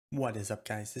What is up,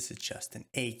 guys? This is Justin,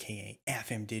 aka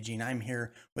FM Digi, and I'm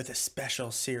here with a special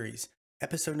series,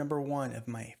 episode number 1 of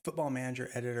my Football Manager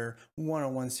Editor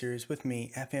 101 series with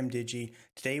me, FM Digi.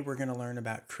 Today we're going to learn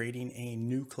about creating a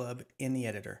new club in the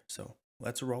editor. So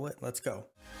let's roll it. Let's go.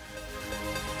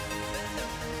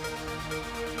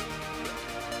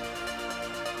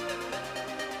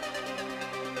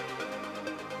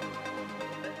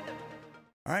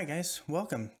 All right, guys,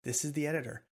 welcome. This is the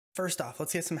editor. First off,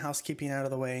 let's get some housekeeping out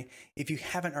of the way. If you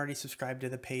haven't already subscribed to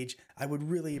the page, I would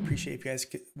really appreciate if you guys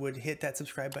would hit that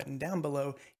subscribe button down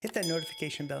below, hit that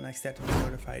notification bell next to that to be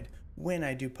notified when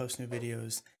I do post new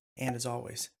videos. And as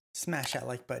always, smash that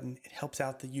like button. It helps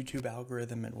out the YouTube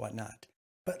algorithm and whatnot.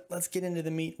 But let's get into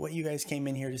the meat, what you guys came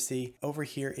in here to see. Over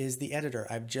here is the editor.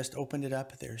 I've just opened it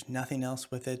up. There's nothing else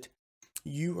with it.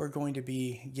 You are going to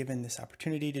be given this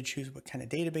opportunity to choose what kind of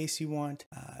database you want.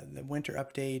 The winter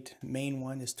update main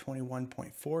one is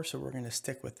 21.4, so we're going to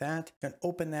stick with that. I'm going to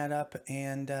open that up,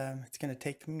 and it's going to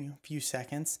take a few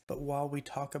seconds. But while we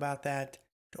talk about that,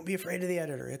 don't be afraid of the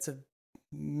editor. It's a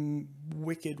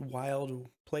wicked, wild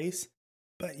place,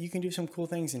 but you can do some cool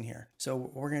things in here. So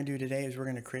what we're going to do today is we're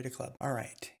going to create a club. All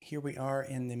right, here we are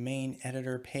in the main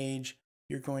editor page.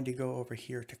 You're going to go over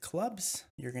here to clubs.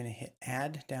 You're going to hit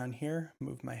add down here,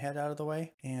 move my head out of the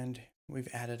way, and we've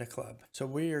added a club. So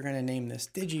we are going to name this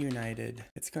Digi United.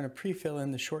 It's going to pre-fill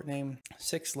in the short name,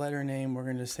 6-letter name. We're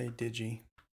going to say Digi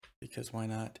because why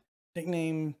not?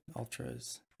 Nickname,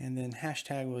 Ultras. And then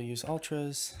hashtag we'll use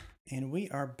Ultras. And we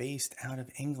are based out of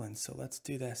England. So let's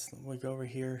do this. We'll go over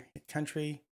here, hit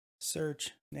country,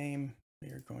 search, name. We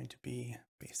are going to be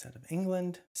based out of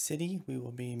England. City, we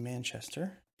will be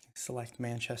Manchester. Select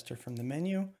Manchester from the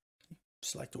menu.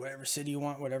 Select whatever city you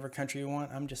want, whatever country you want.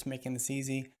 I'm just making this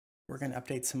easy. We're going to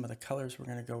update some of the colors. We're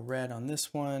going to go red on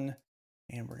this one,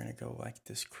 and we're going to go like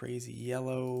this crazy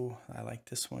yellow. I like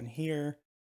this one here.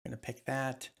 I'm going to pick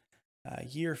that.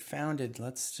 Year founded.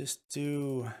 Let's just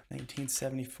do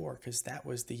 1974 because that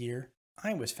was the year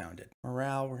I was founded.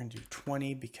 Morale, we're going to do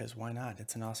 20 because why not?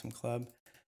 It's an awesome club.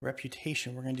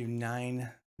 Reputation, we're going to do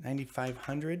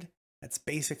 9,500. That's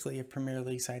basically a Premier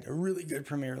League side, a really good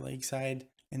Premier League side.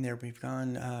 And there we've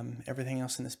gone. Everything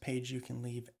else in this page you can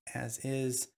leave as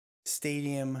is.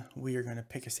 Stadium, we are going to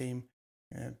pick a stadium.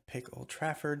 We're going to pick Old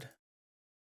Trafford.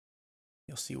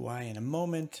 You'll see why in a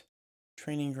moment.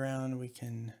 Training ground, we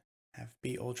can have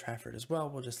be Old Trafford as well.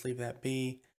 We'll just leave that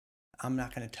be. I'm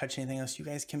not going to touch anything else. You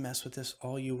guys can mess with this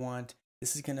all you want.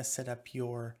 This is going to set up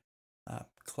your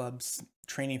club's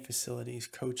training facilities,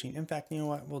 coaching. In fact, you know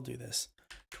what? We'll do this.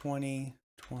 20,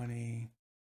 20,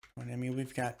 20. I mean,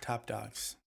 we've got top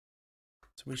dogs.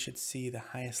 So we should see the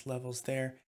highest levels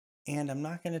there. And I'm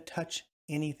not going to touch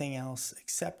anything else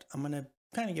except I'm going to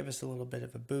kind of give us a little bit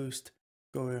of a boost.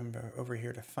 Go over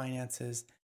here to finances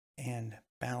and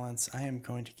balance. I am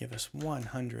going to give us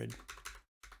 $100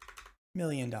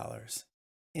 million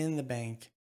in the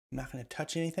bank. I'm not going to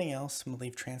touch anything else. I'm going to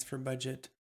leave transfer budget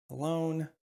alone.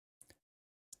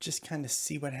 Just kind of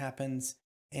see what happens.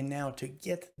 And now to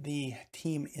get the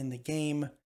team in the game,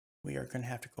 we are going to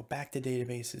have to go back to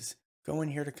databases, go in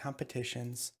here to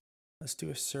competitions. Let's do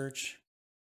a search.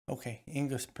 Okay,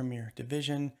 English Premier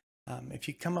Division. If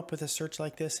you come up with a search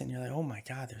like this and you're like, oh my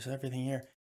God, there's everything here.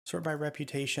 Sort by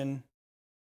reputation,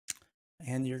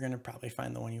 and you're going to probably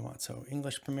find the one you want. So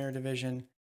English Premier Division,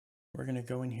 we're going to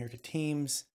go in here to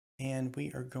teams, and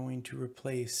we are going to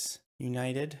replace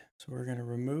United. So we're going to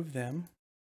remove them,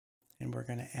 and we're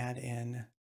going to add in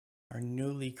our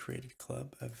newly created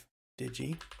club of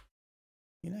Digi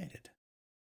United.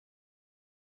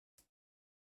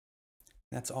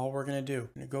 That's all we're going to do.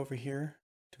 We're going to go over here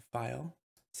to File,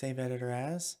 Save Editor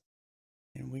As,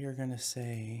 and we are going to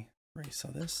say, erase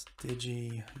all this,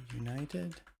 Digi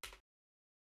United.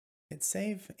 Hit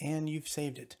Save, and you've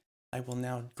saved it. I will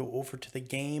now go over to the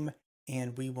game,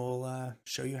 and we will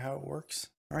show you how it works.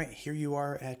 All right, here you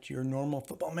are at your normal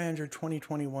Football Manager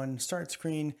 2021 start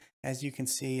screen. As you can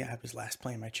see, I was last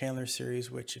playing my Chandler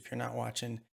series, which if you're not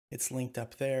watching, it's linked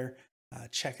up there.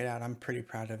 Check it out. I'm pretty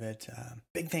proud of it.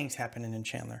 Big things happening in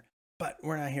Chandler, but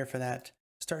we're not here for that.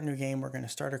 Start a new game. We're going to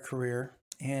start a career,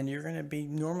 and you're going to be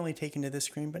normally taken to this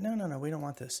screen, but no, we don't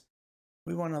want this.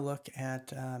 We want to look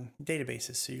at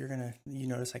databases. So you're going to, you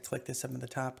notice I click this up at the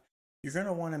top. You're going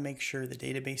to want to make sure the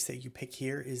database that you pick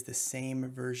here is the same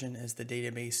version as the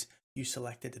database you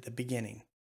selected at the beginning.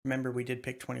 Remember, we did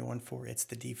pick 21.4. It's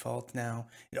the default now.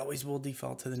 It always will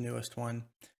default to the newest one.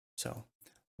 So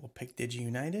we'll pick Digi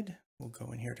United. We'll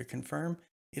go in here to confirm.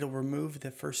 It'll remove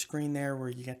the first screen there where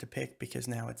you get to pick because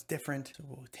now it's different. So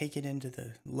we'll take it into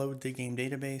the load the game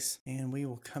database, and we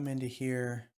will come into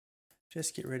here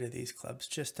just get rid of these clubs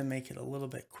just to make it a little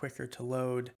bit quicker to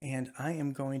load. And I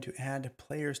am going to add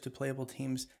players to playable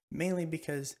teams, mainly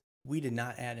because we did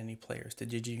not add any players to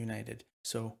Digi United.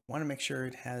 So want to make sure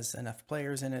it has enough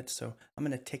players in it. So I'm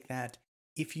going to tick that.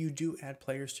 If you do add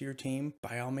players to your team,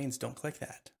 by all means, don't click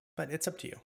that, but it's up to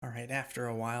you. All right, after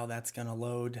a while, that's going to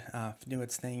load, do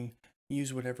its thing.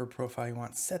 Use whatever profile you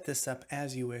want. Set this up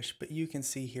as you wish, but you can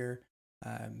see here,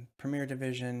 Premier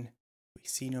Division, we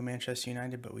see no Manchester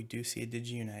United, but we do see a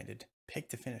Digi United. Pick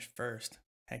to finish first.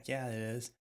 Heck yeah, it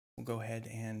is. We'll go ahead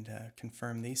and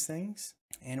confirm these things,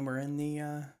 and we're in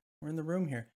the room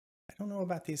here. I don't know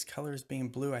about these colors being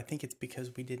blue. I think it's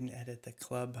because we didn't edit the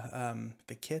club,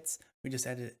 the kits. We just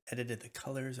edited the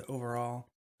colors overall.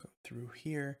 Go through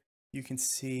here. You can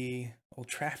see Old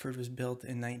Trafford was built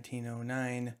in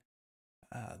 1909.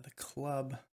 The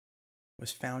club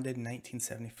was founded in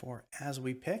 1974 as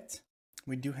we picked.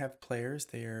 We do have players.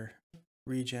 They are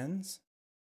regens,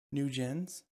 new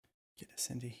gens. Get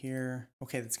us into here.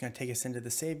 Okay, that's going to take us into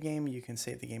the save game. You can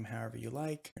save the game however you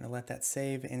like. I'm going to let that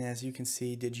save. And as you can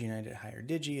see, Digi United hired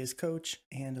Digi as coach.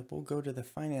 And we'll go to the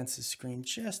finances screen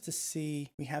just to see.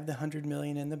 We have the 100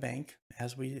 million in the bank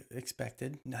as we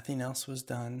expected. Nothing else was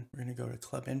done. We're going to go to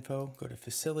club info, go to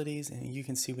facilities, and you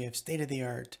can see we have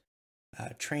state-of-the-art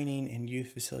training and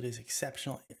youth facilities,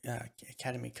 exceptional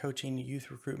academy coaching,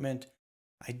 youth recruitment.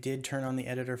 I did turn on the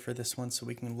editor for this one so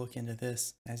we can look into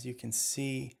this. As you can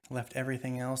see, left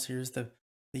everything else. Here's the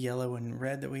yellow and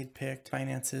red that we'd picked.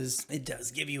 Finances, it does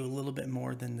give you a little bit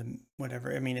more than the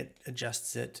whatever. I mean, it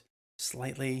adjusts it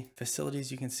slightly.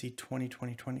 Facilities, you can see 20.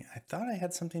 I thought I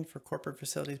had something for corporate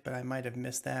facilities, but I might have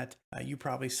missed that. You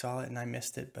probably saw it and I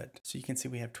missed it, but so you can see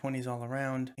we have 20s all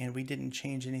around and we didn't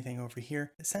change anything over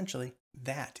here. Essentially,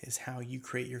 that is how you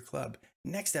create your club.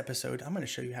 Next episode, I'm going to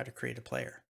show you how to create a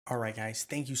player. All right, guys,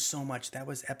 thank you so much. That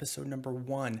was episode number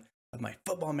 1 of my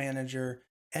Football Manager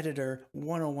Editor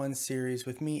 101 series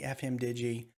with me, FM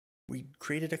Digi. We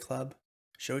created a club,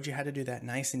 showed you how to do that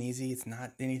nice and easy. It's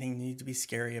not anything you need to be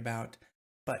scary about,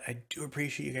 but I do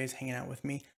appreciate you guys hanging out with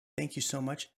me. Thank you so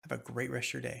much. Have a great rest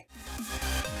of your day.